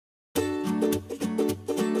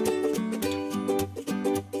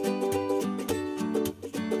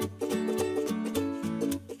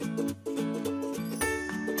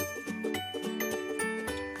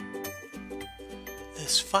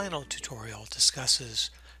This final tutorial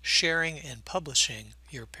discusses sharing and publishing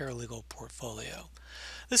your paralegal portfolio.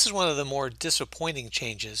 This is one of the more disappointing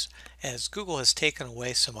changes, as Google has taken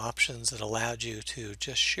away some options that allowed you to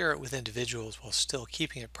just share it with individuals while still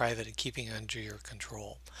keeping it private and keeping it under your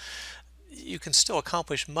control. You can still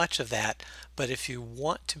accomplish much of that, but if you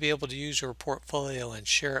want to be able to use your portfolio and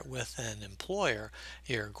share it with an employer,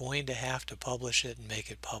 you're going to have to publish it and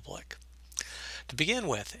make it public. To begin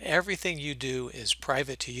with, everything you do is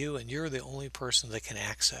private to you and you're the only person that can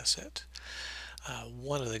access it.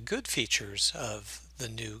 One of the good features of the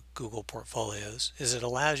new Google Portfolios is it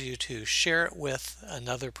allows you to share it with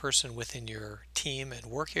another person within your team and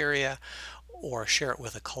work area, or share it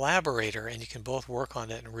with a collaborator, and you can both work on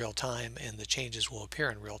it in real time and the changes will appear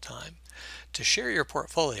in real time. To share your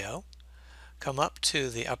portfolio, come up to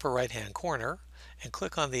the upper right hand corner and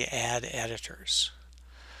click on the Add Editors.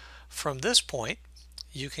 From this point,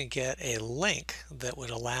 you can get a link that would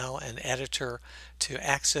allow an editor to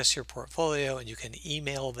access your portfolio, and you can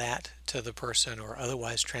email that to the person or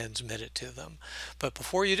otherwise transmit it to them. But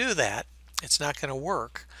before you do that, it's not going to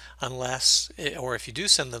work unless, or if you do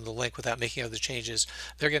send them the link without making other changes,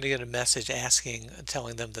 they're going to get a message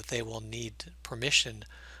telling them that they will need permission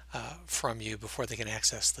from you before they can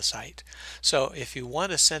access the site. So if you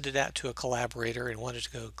want to send it out to a collaborator and want it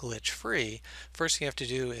to go glitch free, first thing you have to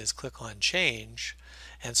do is click on Change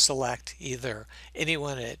and select either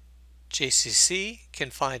anyone at JCC can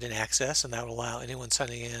find and access, and that will allow anyone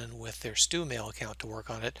signing in with their Stu Mail account to work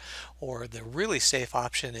on it, or the really safe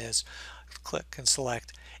option is click and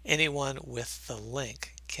select anyone with the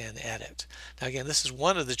link can edit. Now again, this is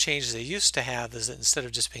one of the changes they used to have, is that instead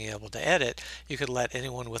of just being able to edit, you could let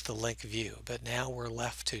anyone with the link view, but now we're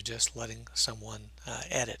left to just letting someone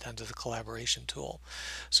edit under the collaboration tool.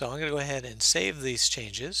 So I'm going to go ahead and save these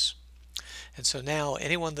changes, and so now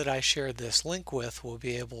anyone that I shared this link with will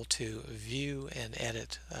be able to view and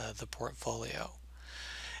edit the portfolio.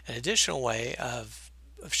 An additional way of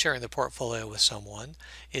sharing the portfolio with someone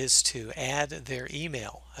is to add their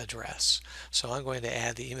email address. So I'm going to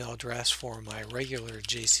add the email address for my regular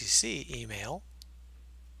JCC email,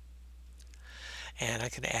 and I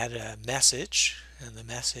can add a message, and the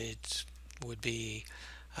message would be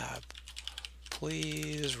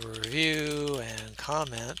please review and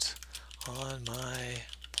comment on my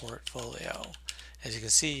portfolio. As you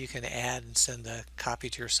can see, you can add and send a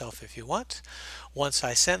copy to yourself if you want. Once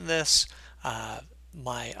I send this,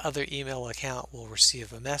 my other email account will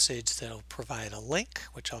receive a message that will provide a link,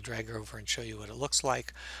 which I'll drag over and show you what it looks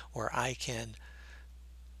like, where I can,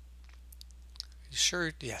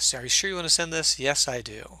 yes, are you sure you want to send this? Yes, I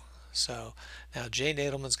do. So now Jay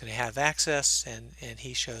Nadelman's going to have access, and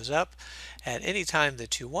he shows up. At any time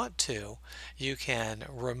that you want to, you can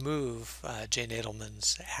remove Jay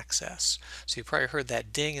Nadelman's access. So you probably heard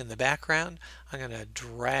that ding in the background. I'm going to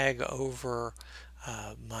drag over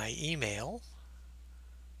my email.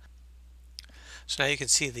 So now you can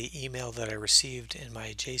see the email that I received in my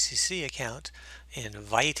JCC account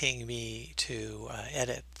inviting me to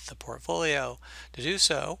edit the portfolio. To do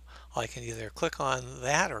so, I can either click on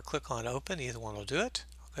that or click on Open. Either one will do it.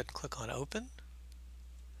 I'll go ahead and click on Open.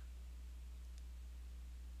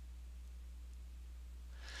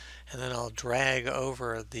 And then I'll drag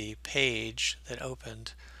over the page that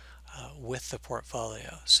opened with the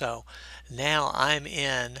portfolio. So now I'm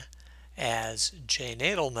in as Jay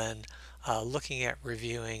Nadelman, looking at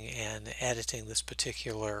reviewing and editing this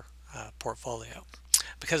particular portfolio.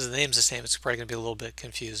 Because the name's the same, it's probably going to be a little bit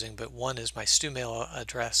confusing, but one is my Stu Mail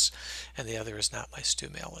address and the other is not my Stu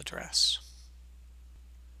Mail address.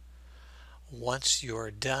 Once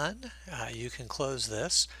you're done, you can close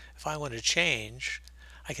this. If I want to change,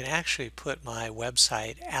 I can actually put my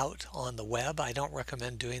website out on the web. I don't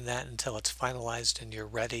recommend doing that until it's finalized and you're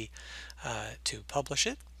ready to publish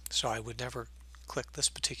it. So I would never click this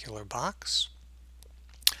particular box.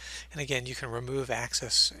 And again, you can remove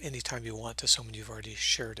access anytime you want to someone you've already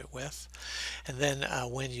shared it with. And then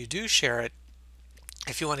when you do share it,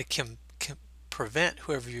 if you want to prevent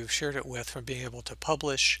whoever you've shared it with from being able to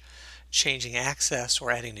publish, changing access,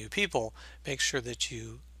 or adding new people, make sure that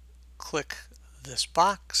you click this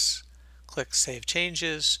box, click Save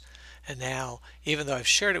Changes, and now, even though I've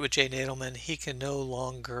shared it with Jay Nadelman, he can no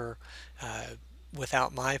longer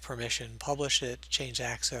without my permission publish it, change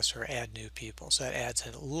access, or add new people. So that adds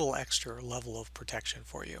a little extra level of protection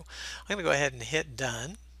for you. I'm going to go ahead and hit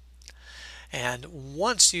Done. And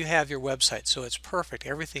once you have your website, so it's perfect,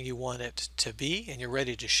 everything you want it to be, and you're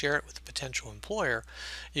ready to share it with a potential employer,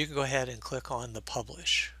 you can go ahead and click on the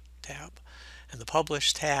Publish tab. And the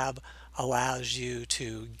Publish tab allows you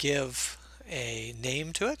to give a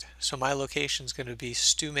name to it. So my location is going to be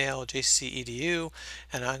StuMail JCC EDU,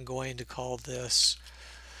 and I'm going to call this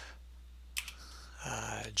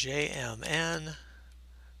JMN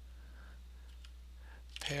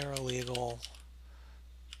Paralegal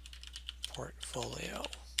Portfolio.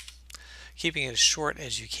 Keeping it as short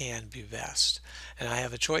as you can be best. And I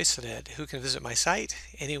have a choice in it. Who can visit my site?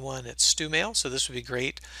 Anyone at StuMail, so this would be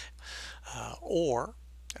great. Or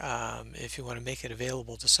if you want to make it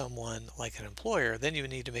available to someone like an employer, then you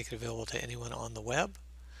need to make it available to anyone on the web.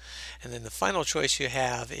 And then the final choice you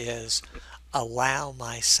have is allow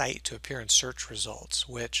my site to appear in search results,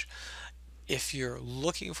 which if you're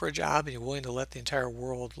looking for a job and you're willing to let the entire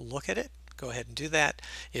world look at it, go ahead and do that.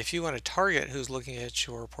 If you want to target who's looking at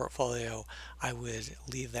your portfolio, I would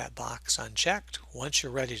leave that box unchecked. Once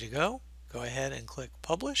you're ready to go ahead and click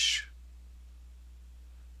Publish.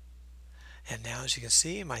 And now, as you can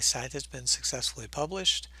see, my site has been successfully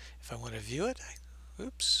published. If I want to view it,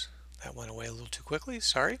 oops, that went away a little too quickly,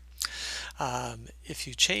 sorry. If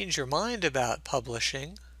you change your mind about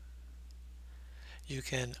publishing, you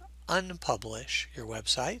can unpublish your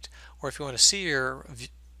website, or if you want to see your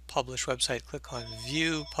published website, click on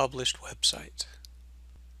View Published Website.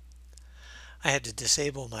 I had to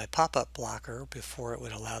disable my pop-up blocker before it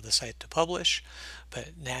would allow the site to publish, but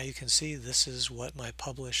now you can see this is what my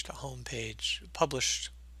published homepage,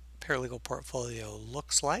 published paralegal portfolio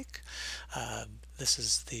looks like. This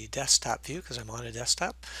is the desktop view because I'm on a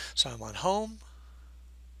desktop. So I'm on Home,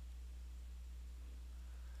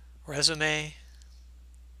 Resume,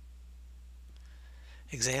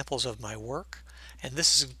 Examples of my work. And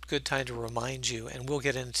this is a good time to remind you, and we'll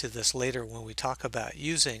get into this later when we talk about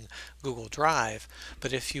using Google Drive,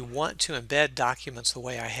 but if you want to embed documents the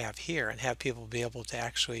way I have here and have people be able to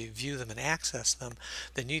actually view them and access them,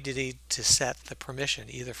 then you need to set the permission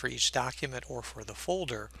either for each document or for the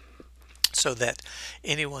folder so that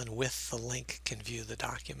anyone with the link can view the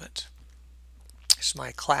document. Here's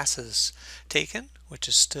my classes taken, which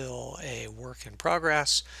is still a work in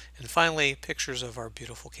progress, and finally pictures of our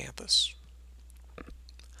beautiful campus.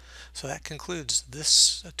 So that concludes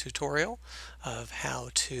this tutorial of how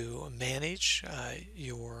to manage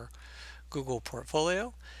your Google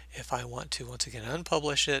portfolio. If I want to once again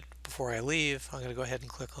unpublish it before I leave, I'm going to go ahead and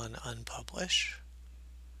click on Unpublish.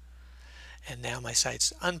 And now my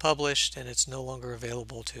site's unpublished and it's no longer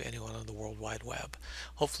available to anyone on the World Wide Web.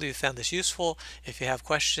 Hopefully you found this useful. If you have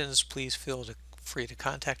questions, please feel free to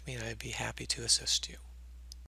contact me and I'd be happy to assist you.